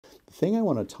thing I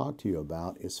want to talk to you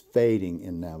about is fading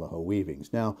in Navajo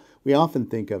weavings. Now, we often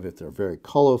think of if they're very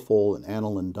colorful and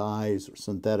aniline dyes or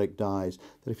synthetic dyes,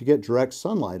 that if you get direct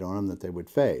sunlight on them that they would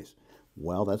fade.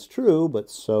 Well, that's true,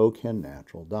 but so can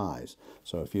natural dyes.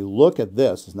 So if you look at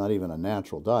this, it's not even a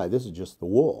natural dye. This is just the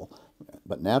wool.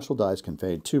 But natural dyes can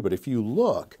fade too. But if you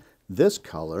look this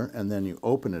color and then you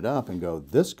open it up and go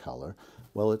this color,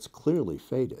 well, it's clearly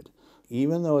faded.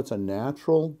 Even though it's a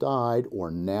natural dyed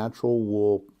or natural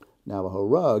wool Navajo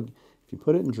rug, if you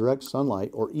put it in direct sunlight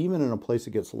or even in a place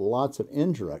that gets lots of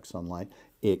indirect sunlight,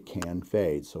 it can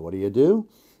fade. So what do?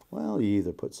 Well, you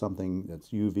either put something that's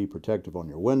UV protective on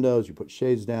your windows, you put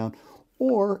shades down,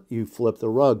 or you flip the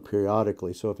rug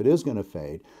periodically. So if it is going to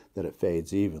fade, that it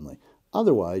fades evenly.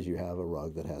 Otherwise, you have a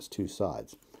rug that has two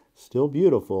sides. Still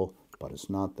beautiful, but it's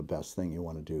not the best thing you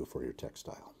want to do for your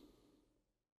textile.